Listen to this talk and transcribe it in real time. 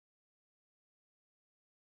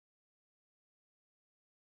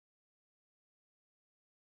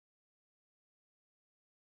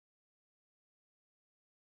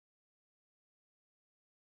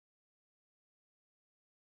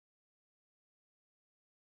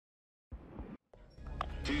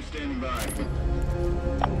standing by.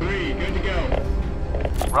 3, good to go.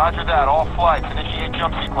 Roger that. All flights, initiate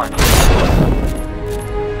jump sequence.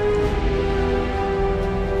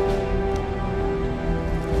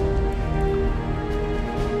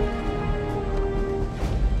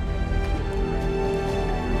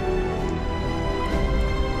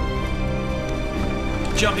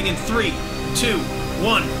 Jumping in 3, 2,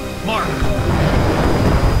 1, mark.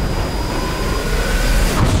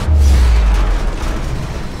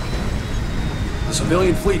 The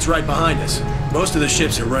civilian fleet's right behind us. Most of the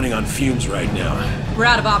ships are running on fumes right now. We're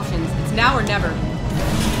out of options. It's now or never.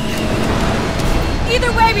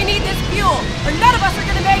 Either way, we need this fuel, or none of us are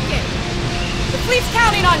gonna make it! The fleet's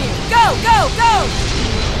counting on you! Go, go, go!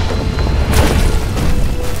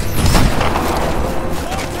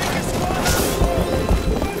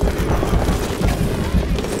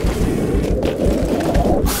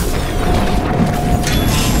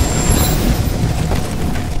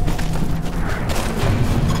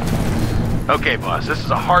 Okay, boss, this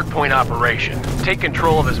is a hardpoint operation. Take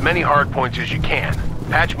control of as many hardpoints as you can.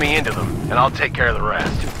 Patch me into them, and I'll take care of the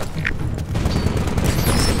rest.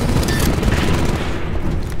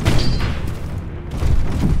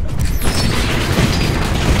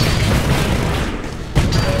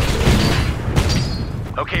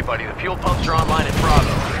 Okay, buddy, the fuel pumps are online at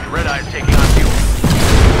Bravo. Red Eye's taking on fuel.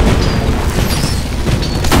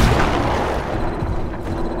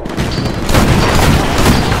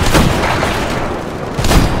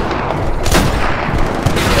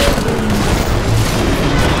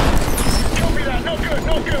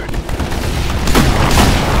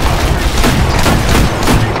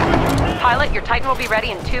 Pilot, your Titan will be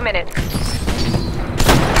ready in 2 minutes.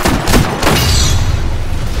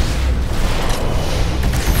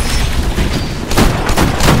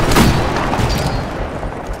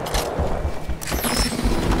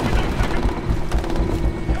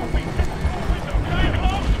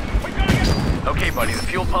 Okay, buddy, the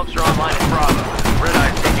fuel pumps are online at Bravo. Red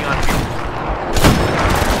Eye's taking on fuel.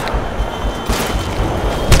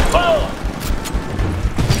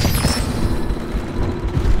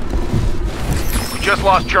 Just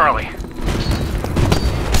lost Charlie.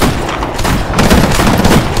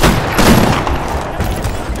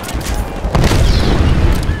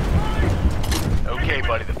 Okay,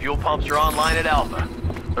 buddy, the fuel pumps are online at Alpha.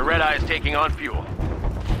 The Red Eye is taking on fuel.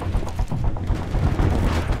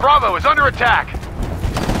 Bravo is under attack!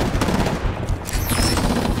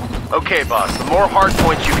 Okay, boss, the more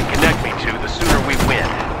hardpoints you can connect me to, the sooner we win.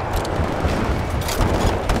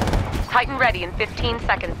 Titan ready in 15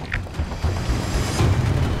 seconds.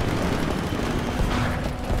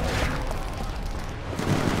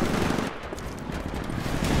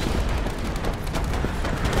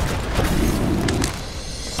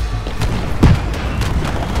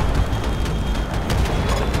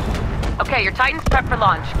 Okay, your Titan's prepped for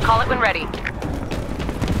launch. Call it when ready.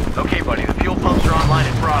 Okay, buddy, the fuel pumps are online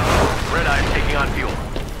at Bravo. Red Eye's taking on fuel.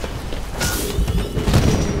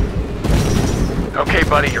 Okay,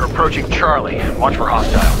 buddy, you're approaching Charlie. Watch for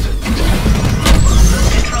hostiles.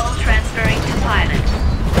 Control transferring to pilot.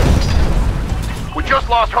 We just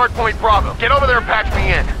lost hardpoint Bravo. Get over there and patch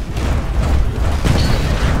me in.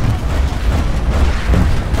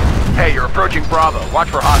 Hey, you're approaching Bravo. Watch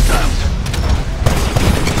for hostiles.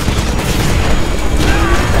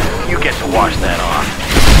 You get to wash that off.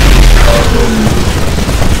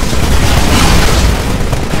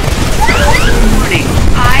 Warning,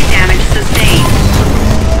 high damage sustained.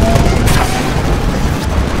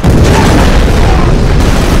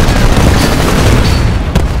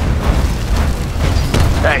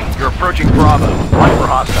 Hey, you're approaching Bravo. Watch for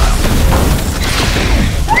hostiles.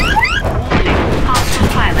 Warning, hostile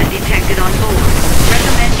pilot detected on board.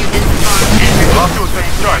 Recommend you disarm and We're off to a good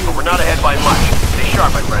start, but we're not ahead by much. Stay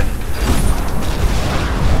sharp, my friend.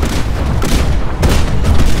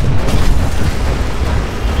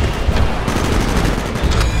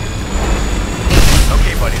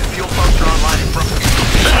 Okay, buddy, the fuel pumps are online in front of you.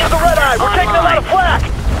 Here's the Red Eye. We're taking a lot of flak.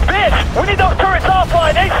 Bitch, we need those turrets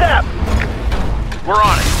offline ASAP. We're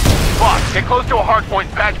on it. Boss, get close to a hardpoint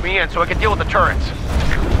and patch me in so I can deal with the turrets.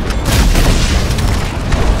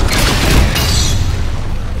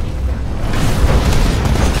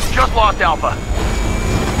 Just lost Alpha.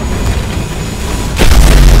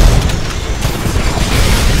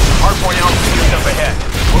 Hardpoint Alpha just up ahead.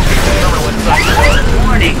 We'll keep the terminal inside.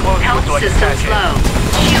 Warning, health system slow.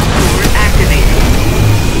 Shield core activated.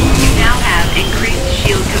 You now have increased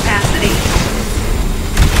shield capacity.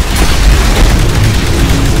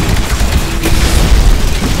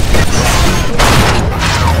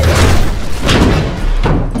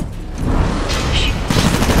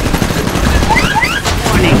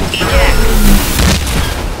 Warning,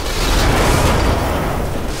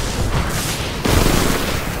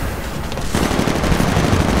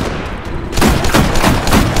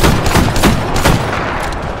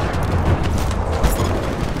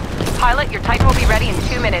 will be ready in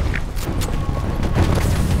 2 minutes.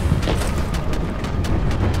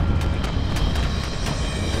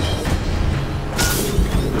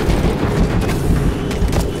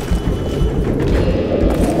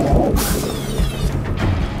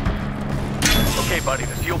 Okay, buddy,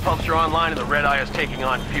 the fuel pumps are online and the Red Eye is taking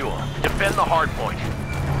on fuel. Defend the hard point.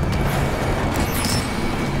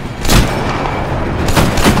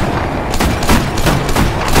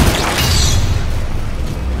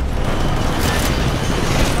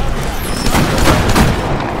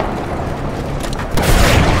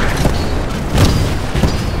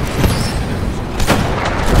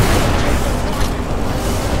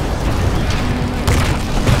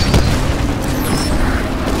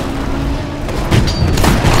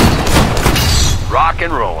 Rock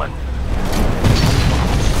and rolling.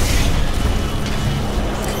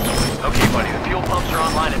 Okay, buddy, the fuel pumps are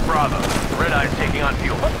online at Bravo. The Red Eye is taking on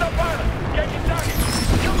fuel. What's up, pilot?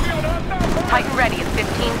 Titan ready in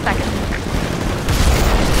 15 seconds.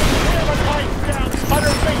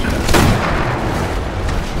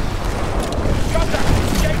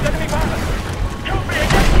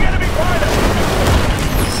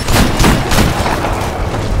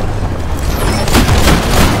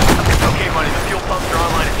 Okay, buddy, the fuel pumps are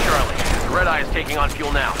online at Charlie. The Red Eye is taking on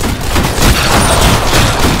fuel now.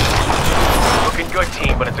 Looking good,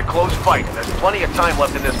 team, but it's a close fight, and there's plenty of time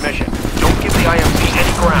left in this mission. Don't give the IMC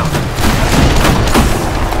any ground.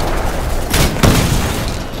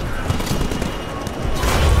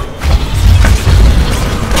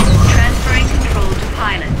 Transferring control to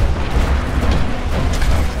pilot.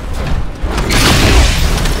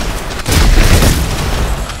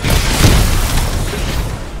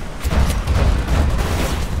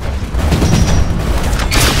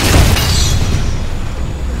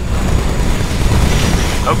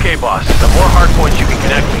 Okay, boss, the more hard points you can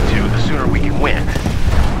connect me to, the sooner we can win.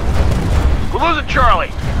 We're losing Charlie!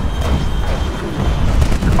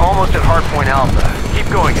 Almost at hardpoint Alpha. Keep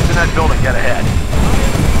going, it's in that building, get ahead.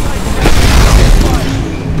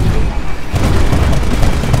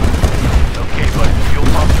 Okay, buddy, the fuel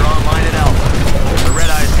pumps are online at Alpha. The Red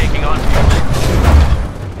Eye is taking on fuel.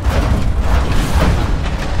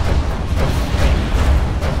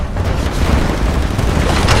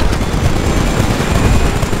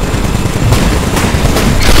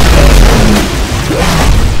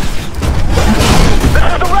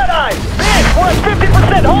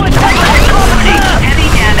 Heavy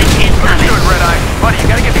damage incoming. Good, Red Eye. Buddy, you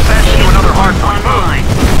gotta get me back to another hard point. Online.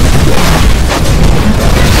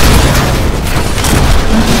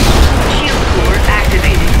 Shield core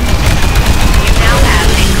activated. You now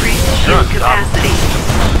have increased shield capacity.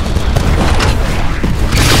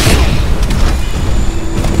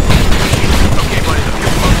 Okay, buddy, the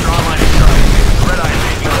fuel pumps are online at Charlie. The Red Eye is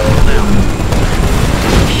taking on fuel now.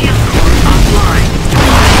 Shield core offline.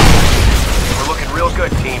 We're looking real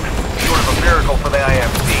good, team. Sort of a miracle for the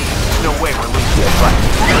IMC. No way we're losing this fight.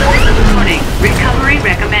 Warning. Recovery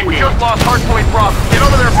recommended. We just lost hardpoint Bravo. Get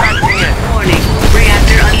over there and patch me in. Warning.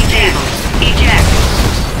 Reactor unstable. Eject.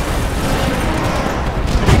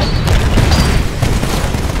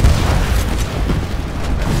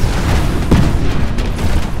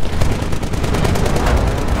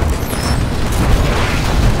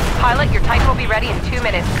 Pilot, your Titan will be ready in 2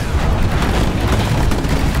 minutes.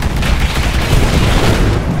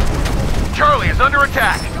 Charlie is under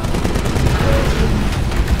attack.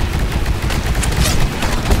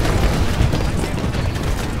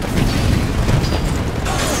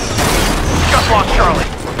 Just lost Charlie.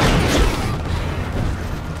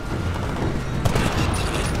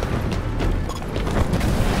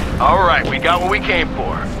 All right, we got what we came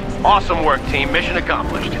for. Awesome work, team. Mission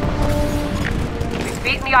accomplished. We've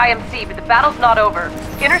beaten the IMC, but the battle's not over.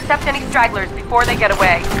 Intercept any stragglers before they get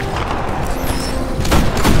away.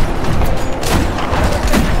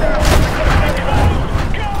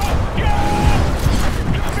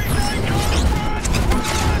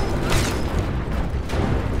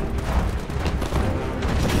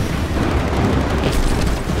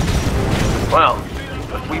 Well,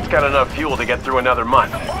 the fleet's got enough fuel to get through another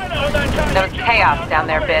month. There's chaos down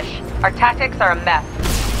there, Bish. Our tactics are a mess.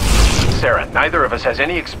 Sarah, neither of us has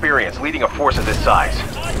any experience leading a force of this size.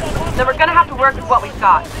 Then we're gonna have to work with what we've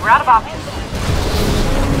got. We're out of options.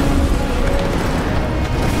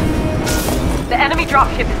 The enemy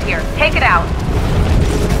dropship is here. Take it out.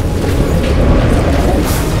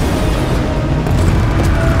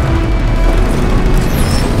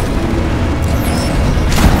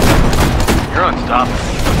 You're unstoppable.